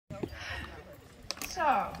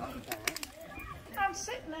So, I'm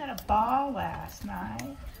sitting at a bar last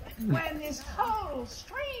night when this total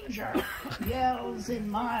stranger yells in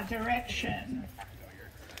my direction,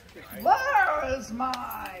 "Where's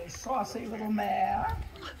my saucy little mare?"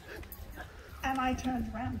 And I turned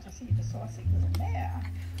around to see the saucy little mare.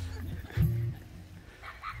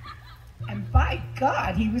 And by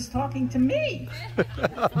God, he was talking to me.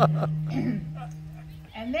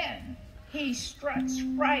 And then he struts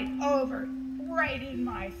right over, right in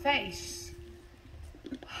my face.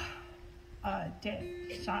 A dead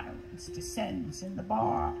silence descends in the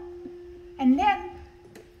bar. And then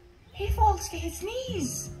he falls to his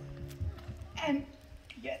knees. And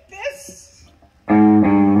get this.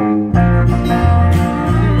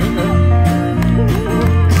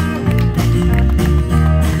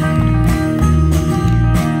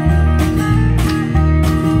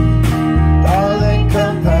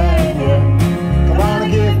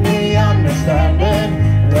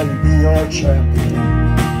 Champion,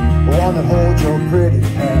 the one that holds your pretty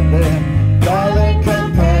hand in. Darling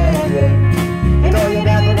companion, you know you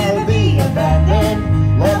never will be abandoned.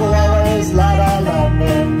 Love will always light our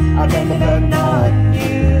landing. I can depend on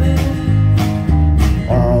you.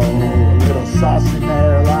 Oh, a little saucy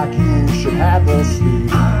mare like you should have the sleep.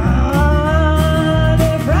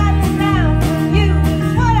 If running down from you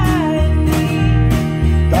is what I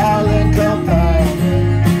need. Darling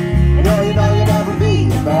companion, you know you'll never be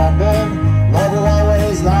abandoned. Love will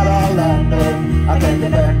always light our landing. I can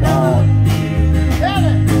depend on you. Damn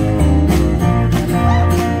it!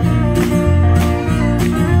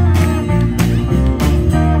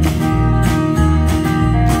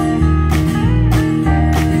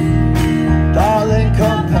 Darling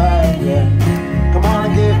companion, come on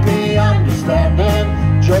and give me understanding.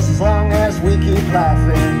 Just as long as we keep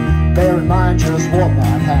laughing, bear in mind just what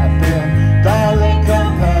might happen. Darling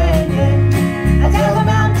companion, I tell the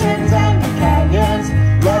mountains and the canyons,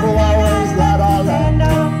 love will always light our land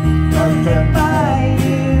up, perfect by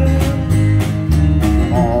you.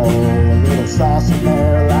 Oh, a little saucy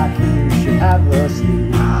mare like you should have the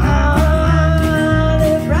sleep.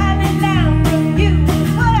 If running down from you is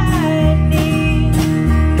what I need.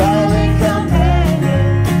 Darling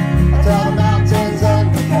companion, I tell the mountains and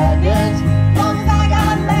the canyons, long as I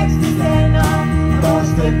got legs to stand on, I'm gonna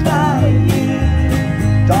stick by you.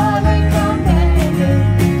 Darling companion,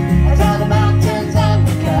 I tell the mountains and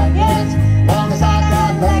the canyons, long as I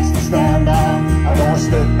got legs to stand on, I'm gonna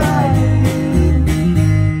stick by you.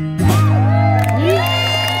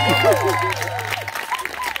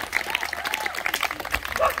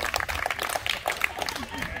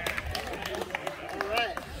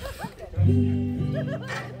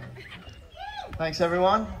 Thanks,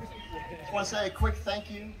 everyone. Just want to say a quick thank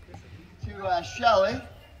you to Shelley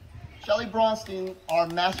Bronstein, our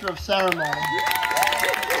master of ceremony.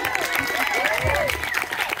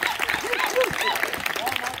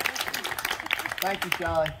 Thank you,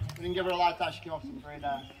 Shelley. We didn't give her a lot of time. She came up with some great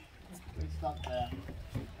stuff there.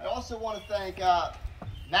 I also want to thank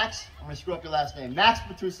Max. I'm going to screw up your last name. Max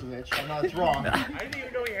Petrusevich. I know it's wrong. I didn't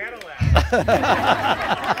even know you had a last.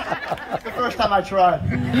 It's the first time I tried.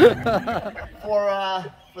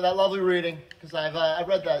 For that lovely reading, because I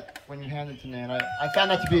read that when you handed it to me, and I found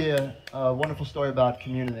that to be a wonderful story about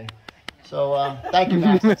community. So thank you,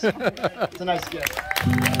 Max. It's a nice gift.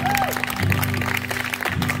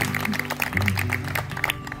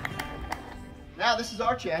 Now this is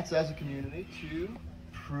our chance as a community to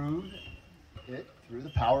prove it through the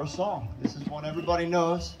power of song. This is one everybody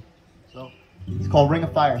knows. So it's called Ring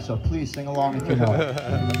of Fire, so please sing along if you know it.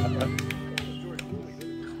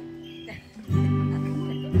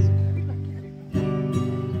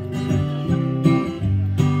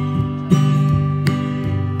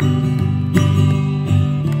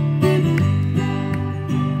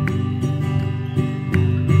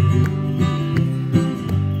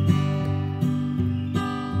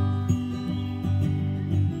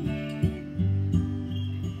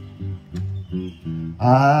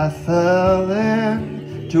 I fell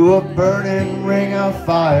into a burning ring of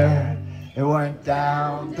fire. It went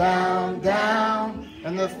down, down, down,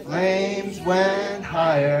 and the flames went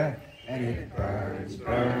higher. And it burns,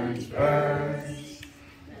 burns, burns,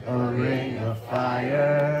 a ring of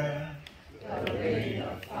fire, a ring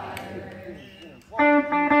of fire.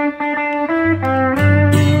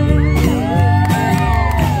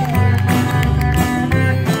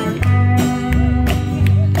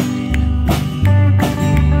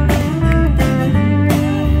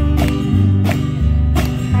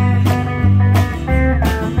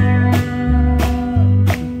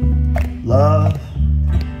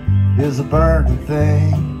 Is a burning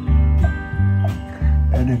thing,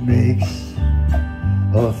 and it makes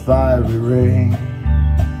a fiery ring,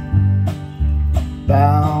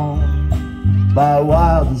 bound by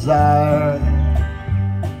wild desire.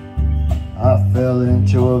 I fell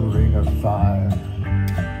into a ring of fire.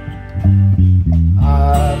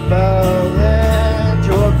 I fell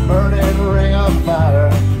into a burning ring of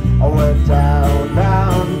fire. I went down,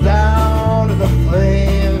 down, down, and the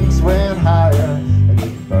flames went higher. And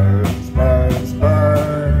it burns, burns,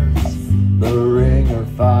 burns, the ring of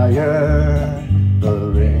fire,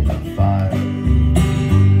 the ring of fire.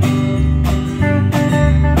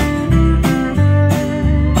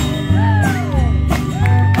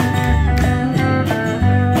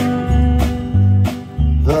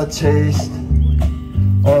 The taste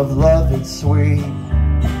of love is sweet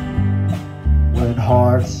when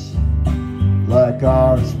hearts like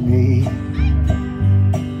ours meet.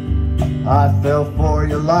 I fell for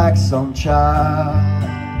you like some child.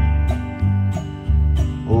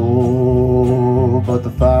 Oh, but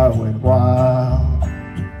the fire went wild.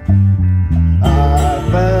 I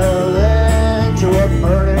fell into a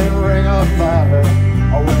burning ring of fire.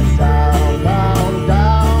 I went down, down,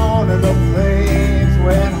 down, and the flames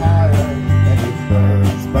went higher. And it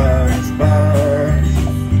burns, burns, burns,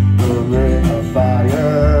 the ring of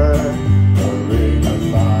fire, the ring of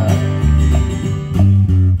fire.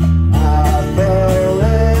 I fell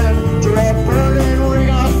into a burning ring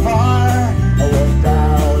of fire. I went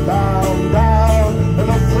down, down, down, and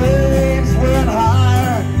the flames went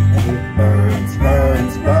higher. And it burns,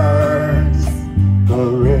 burns, burns, the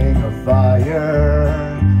ring of fire,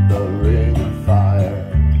 the ring of fire.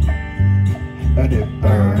 And it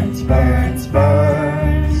burns, burns, burns.